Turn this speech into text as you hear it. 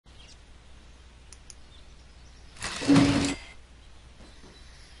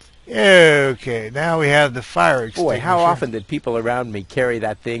Okay, now we have the fire extinguisher. Boy, how often did people around me carry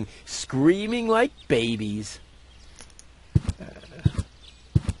that thing screaming like babies?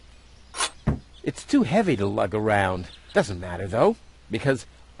 It's too heavy to lug around. Doesn't matter, though, because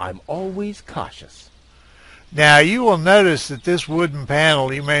I'm always cautious. Now, you will notice that this wooden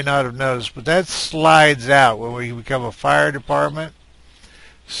panel, you may not have noticed, but that slides out when we become a fire department.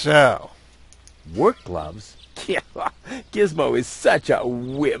 So, Work gloves? Gizmo is such a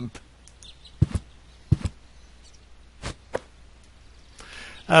wimp.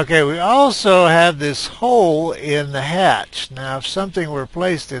 okay, we also have this hole in the hatch. Now, if something were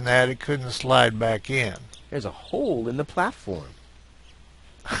placed in that, it couldn't slide back in. There's a hole in the platform.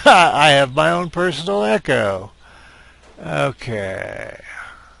 I have my own personal echo. Okay.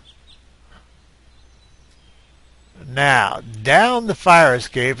 Now, down the fire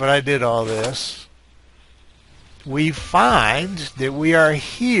escape, when I did all this, we find that we are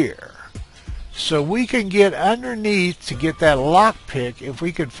here. So we can get underneath to get that lockpick if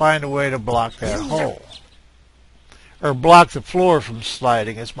we could find a way to block that hole. Or block the floor from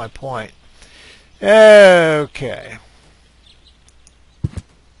sliding, is my point. Okay.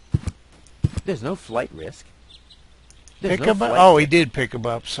 There's no flight risk. Pick him up? Oh, he did pick him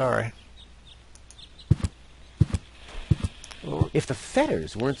up, sorry. If the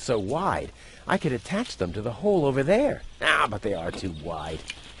fetters weren't so wide, I could attach them to the hole over there. But they are too wide.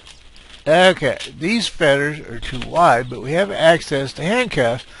 Okay, these fetters are too wide, but we have access to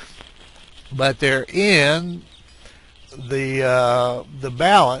handcuffs, but they're in the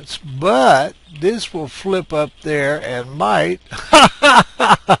balance. But this will flip up there and might,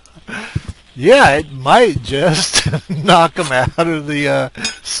 yeah, it might just knock them out of the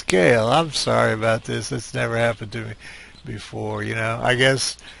scale. I'm sorry about this. It's never happened to me before, you know. I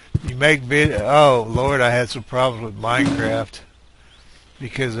guess you make video. Oh, Lord, I had some problems with Minecraft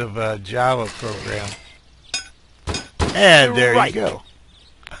because of a Java program. And there you go.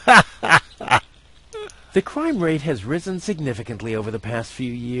 The crime rate has risen significantly over the past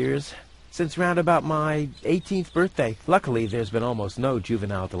few years, since round about my 18th birthday. Luckily, there's been almost no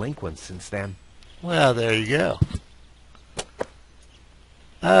juvenile delinquents since then. Well, there you go.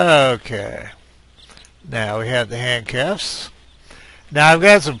 Okay. Now we have the handcuffs. Now I've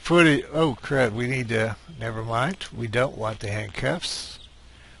got some footage. Oh, crud. We need to... Never mind. We don't want the handcuffs.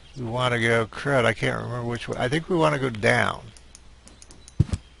 We want to go... Crud, I can't remember which way. I think we want to go down.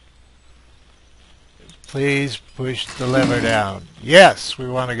 Please push the lever down. Yes, we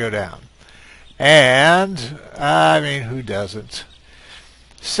want to go down. And, I mean, who doesn't?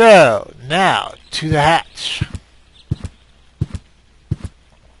 So, now, to the hatch.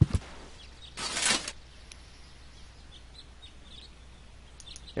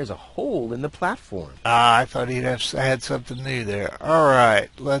 There's a hole in the platform. I thought he'd have had something new there. All right,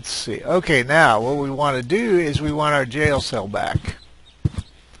 let's see. Okay, now, what we want to do is we want our jail cell back.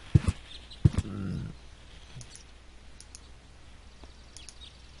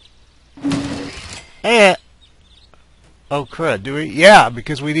 And, oh crud, do we? Yeah,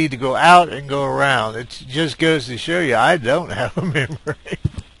 because we need to go out and go around. It just goes to show you I don't have a memory.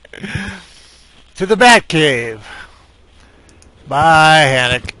 To the Batcave. Bye,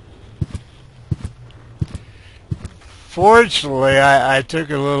 Hannock. Fortunately, I took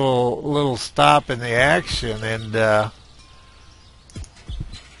a little stop in the action, and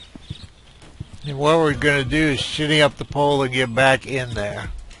what we're going to do is shitting up the pole and get back in there.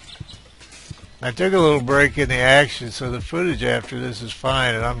 I took a little break in the action, so the footage after this is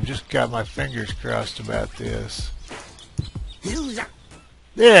fine, and I'm just got my fingers crossed about this.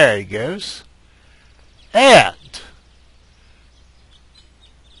 There he goes. And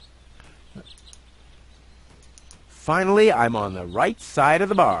finally, I'm on the right side of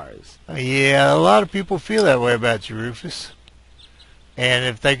the bars. Yeah, a lot of people feel that way about you, Rufus. And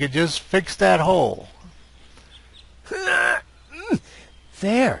if they could just fix that hole.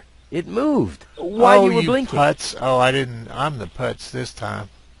 There. It moved. While you were blinking. Putz. Oh, I didn't. I'm the putz this time.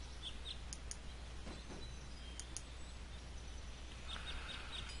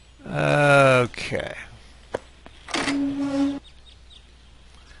 Okay.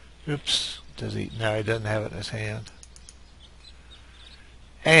 Oops. Does he? No, he doesn't have it in his hand.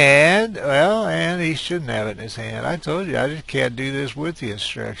 And, well, and he shouldn't have it in his hand. I told you, I just can't do this with the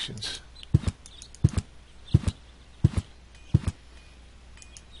instructions.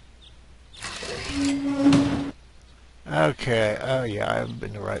 Okay, oh yeah, I haven't been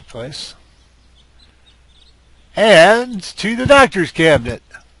in the right place. And to the doctor's cabinet.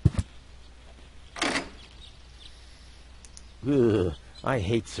 Ugh, I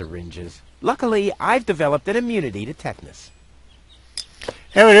hate syringes. Luckily, I've developed an immunity to tetanus.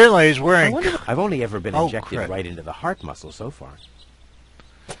 Evidently, he's I wearing... wonder. I've only ever been Oh, injected crap. right into the heart muscle so far.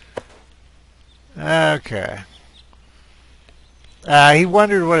 Okay. He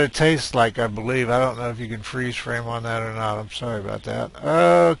wondered what it tastes like, I believe. I don't know if you can freeze frame on that or not. I'm sorry about that.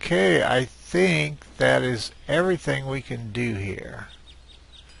 Okay, I think that is everything we can do here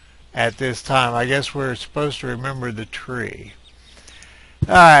at this time. I guess we're supposed to remember the tree.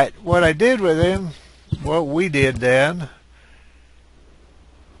 Alright, what I did with him, what we did then,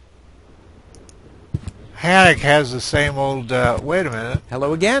 Hannock has the same old, wait a minute.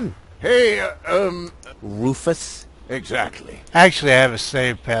 Hello again, Hey, Rufus. exactly. Actually, I have a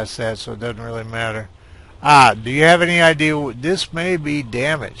save past that, so it doesn't really matter. Do you have any idea? This may be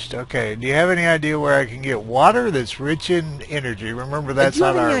damaged. Okay, do you have any idea where I can get water that's rich in energy? Remember, that's Do you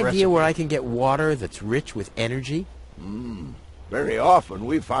have on our any recipe. idea where I can get water that's rich with energy? Very often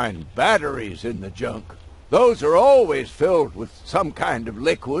we find batteries in the junk. Those are always filled with some kind of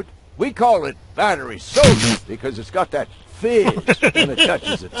liquid. We call it battery soda because it's got that fizz when it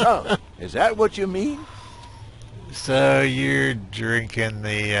touches the tongue. Is that what you mean? So you're drinking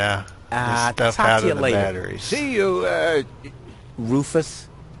the stuff talk out to you of the later. batteries. See you, Rufus.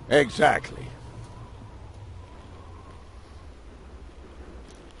 exactly.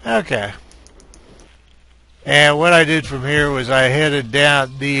 Okay. And what I did from here was I headed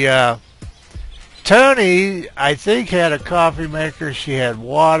down the Toni, I think, had a coffee maker. She had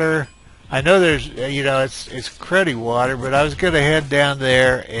water. I know there's, it's cruddy water, but I was going to head down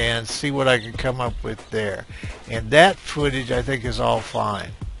there and see what I could come up with there. And that footage, I think, is all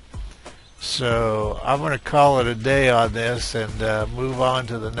fine. So I'm going to call it a day on this and move on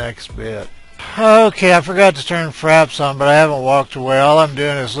to the next bit. Okay, I forgot to turn fraps on, but I haven't walked away. All I'm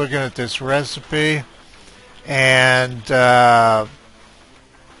doing is looking at this recipe. And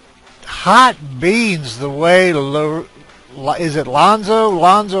hot beans, the way, is it Lonzo?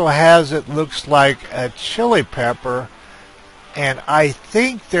 Lonzo has it, looks like a chili pepper. And I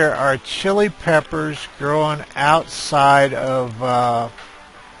think there are chili peppers growing outside of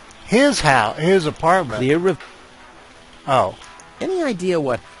his house, his apartment. Oh. Any idea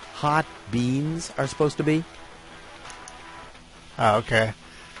what hot beans are supposed to be? Oh, okay.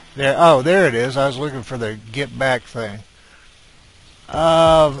 There it is. I was looking for the get back thing.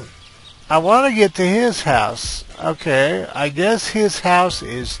 I want to get to his house. Okay, I guess his house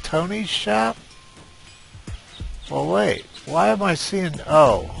is Toni's shop. Well, wait. Why am I seeing...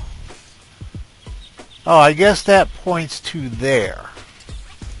 Oh, I guess that points to there.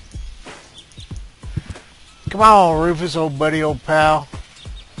 Come on, Rufus, old buddy, old pal.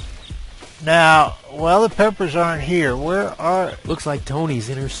 Now, well, the peppers aren't here. Where are... Looks like Toni's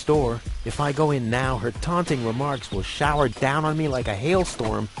in her store. If I go in now, her taunting remarks will shower down on me like a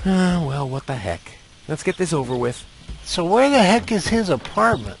hailstorm. Well, what the heck. Let's get this over with. So where the heck is his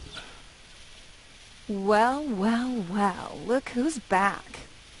apartment? Well, well, well, look who's back.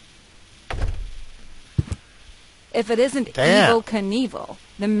 If it isn't Damn. Evil Knievel,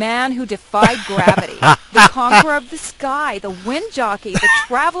 the man who defied gravity, the conqueror of the sky, the wind jockey, the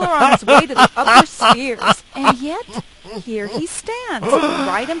traveler on his way to the upper spheres. And yet, here he stands,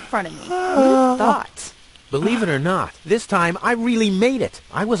 right in front of me. Who'd have thought? Believe it or not, this time I really made it.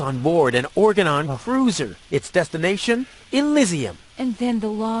 I was on board an Organon cruiser. Its destination, Elysium. And then the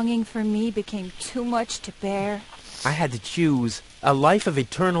longing for me became too much to bear. I had to choose a life of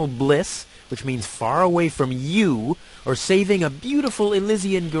eternal bliss, which means far away from you, or saving a beautiful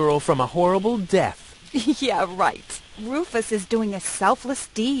Elysian girl from a horrible death. Yeah, right. Rufus is doing a selfless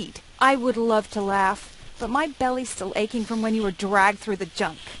deed. I would love to laugh, but my belly's still aching from when you were dragged through the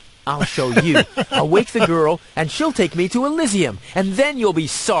junk. I'll show you. I'll wake the girl, and she'll take me to Elysium, and then you'll be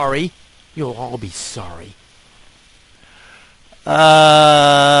sorry. You'll all be sorry.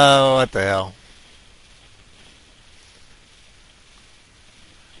 What the hell?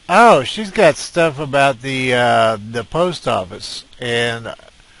 Oh, she's got stuff about the post office and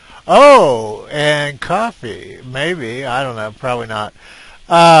and coffee. Maybe, I don't know. Probably not.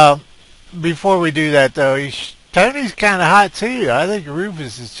 Before we do that, though, Tony's kind of hot too. I think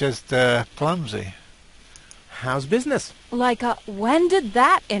Rufus is just clumsy. How's business? Like, when did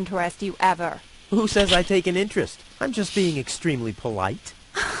that interest you ever? Who says I take an interest? I'm just being extremely polite.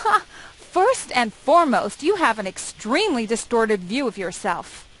 First and foremost, you have an extremely distorted view of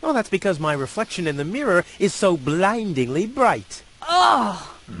yourself. Well, that's because my reflection in the mirror is so blindingly bright.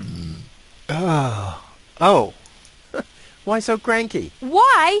 Oh! Oh. Why so cranky?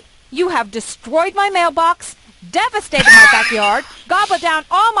 Why? You have destroyed my mailbox, devastate my backyard, gobble down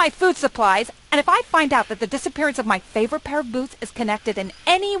all my food supplies, and if I find out that the disappearance of my favorite pair of boots is connected in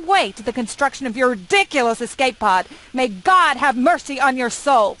any way to the construction of your ridiculous escape pod, may God have mercy on your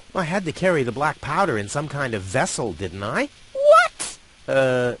soul. I had to carry the black powder in some kind of vessel, didn't I?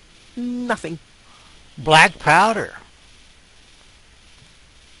 What? Nothing. Black powder.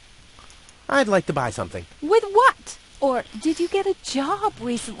 I'd like to buy something. With what? Or did you get a job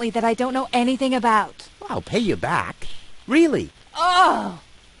recently that I don't know anything about? I'll pay you back. Really. Oh!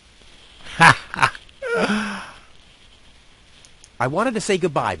 I wanted to say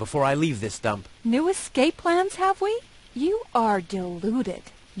goodbye before I leave this dump. New escape plans, have we? You are deluded.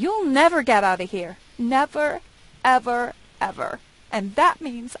 You'll never get out of here. Never, ever, ever. And that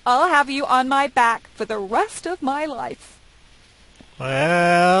means I'll have you on my back for the rest of my life.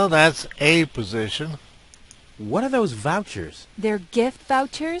 Well, that's a position. What are those vouchers? They're gift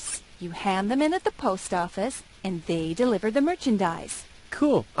vouchers. You hand them in at the post office, and they deliver the merchandise.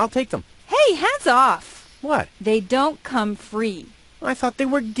 Cool. I'll take them. Hey, hands off! What? They don't come free. I thought they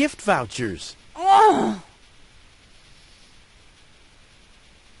were gift vouchers. Ugh.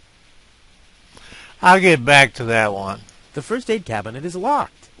 I'll get back to that one. The first aid cabinet is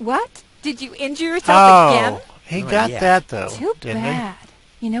locked. What? Did you injure yourself again? He Not got yet. that, though, Too didn't bad.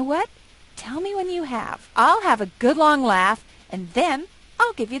 You know what? Tell me when you have. I'll have a good long laugh, and then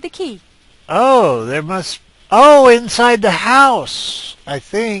I'll give you the key. he? Oh, there must... Oh, inside the house, I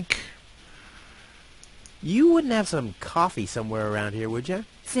think. You wouldn't have some coffee somewhere around here, would you?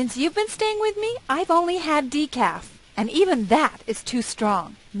 Since you've been staying with me, I've only had decaf. And even that is too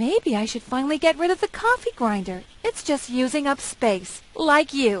strong. Maybe I should finally get rid of the coffee grinder. It's just using up space,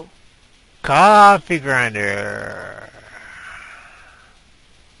 like you. Coffee grinder.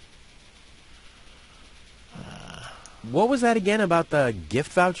 What was that again about the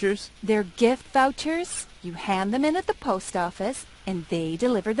gift vouchers? They're gift vouchers. You hand them in at the post office, and they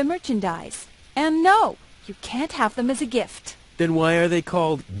deliver the merchandise. And no, you can't have them as a gift. Then why are they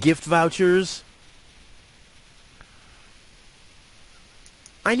called gift vouchers?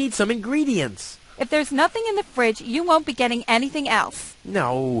 I need some ingredients. If there's nothing in the fridge, you won't be getting anything else.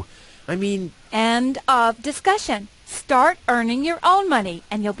 No, I mean... End of discussion. Start earning your own money,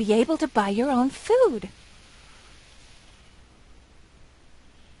 and you'll be able to buy your own food.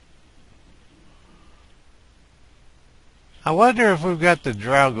 I wonder if we've got the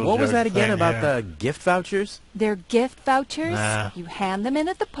Draugel What was jug that again thing about here. the gift vouchers? They're gift vouchers. Nah. You hand them in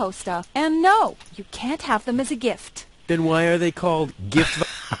at the post office. And no, you can't have them as a gift. Then why are they called gift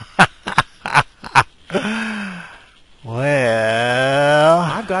Well...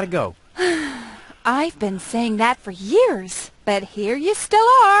 I've got to go. I've been saying that for years, but here you still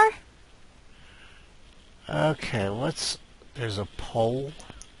are. Okay, what's... There's a pole.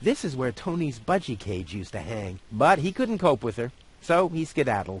 This is where Tony's budgie cage used to hang, but he couldn't cope with her, so he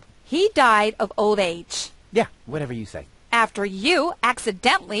skedaddled. He died of old age Yeah, whatever you say. after you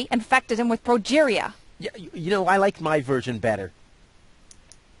accidentally infected him with progeria. You know, I liked my version better.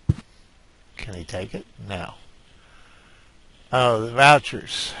 Can he take it? No. Oh, the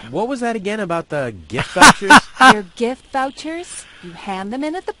vouchers. What was that again about the gift vouchers? They're gift vouchers. You hand them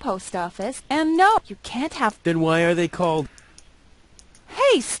in at the post office. And no, you can't have... Then why are they called...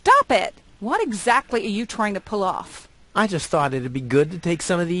 Hey, stop it! What exactly are you trying to pull off? I just thought it'd be good to take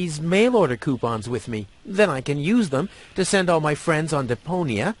some of these mail-order coupons with me. Then I can use them to send all my friends on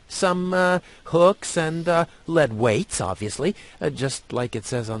Deponia some hooks and lead weights, obviously, just like it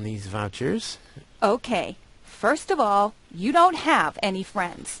says on these vouchers. Okay, first of all, you don't have any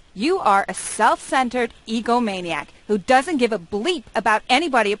friends. You are a self-centered egomaniac who doesn't give a bleep about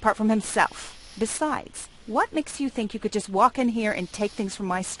anybody apart from himself. Besides, what makes you think you could just walk in here and take things from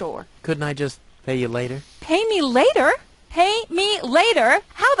my store? Couldn't I just pay you later? Pay me later? Pay me later?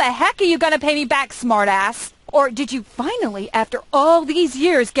 How the heck are you going to pay me back, smartass? Or did you finally, after all these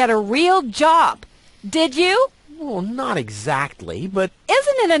years, get a real job? Did you? Well, not exactly, but...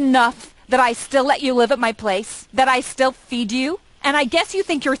 Isn't it enough that I still let you live at my place? That I still feed you? And I guess you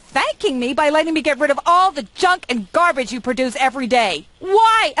think you're thanking me by letting me get rid of all the junk and garbage you produce every day.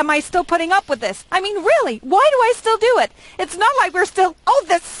 Why am I still putting up with this? I mean, really, why do I still do it? It's not like we're still... Oh,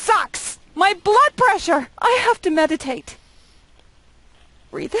 this sucks! My blood pressure! I have to meditate.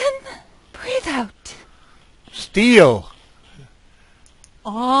 Breathe in, breathe out. Steel.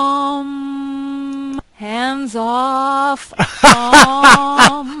 Hands off.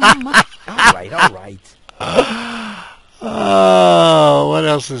 All right. Oh, what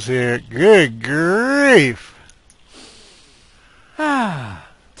else is here? Good grief. Ah,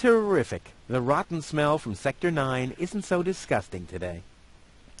 terrific. The rotten smell from Sector 9 isn't so disgusting today.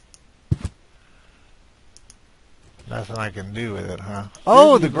 Nothing I can do with it, huh?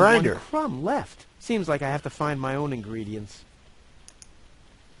 Oh, There's the even grinder. one crumb left. Seems like I have to find my own ingredients.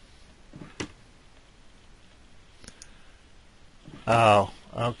 Oh,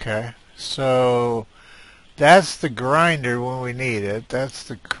 okay. So that's the grinder when we need it. That's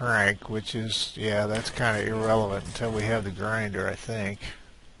the crank, which is, yeah, that's kind of irrelevant until we have the grinder, I think.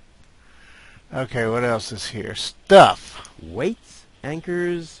 Okay, what else is here? Stuff. Weights,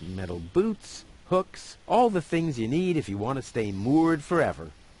 anchors, metal boots, hooks, all the things you need if you want to stay moored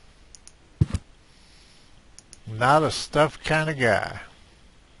forever. Not a stuffed kind of guy.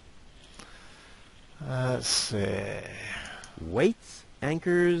 Let's see. Weights,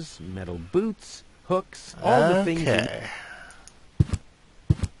 anchors, metal boots, hooks, all the things you need. Okay.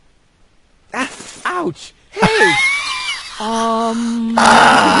 Ah, ouch! Hey!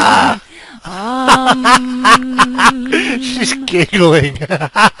 She's giggling.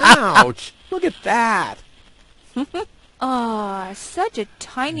 Ouch! Look at that! Ah, such a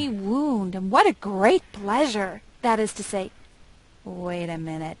tiny wound, and what a great pleasure. That is to say, wait a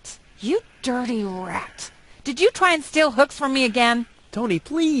minute. You dirty rat. Did you try and steal hooks from me again? Toni,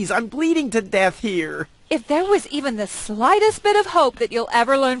 please, I'm bleeding to death here. If there was even the slightest bit of hope that you'll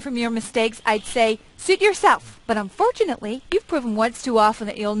ever learn from your mistakes, I'd say, suit yourself. But unfortunately, you've proven once too often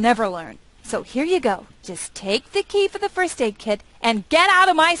that you'll never learn. So here you go. Just take the key for the first aid kit and get out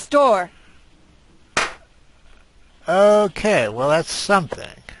of my store. Okay, well, that's something.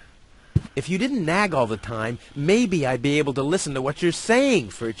 If you didn't nag all the time, maybe I'd be able to listen to what you're saying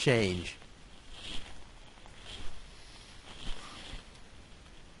for a change.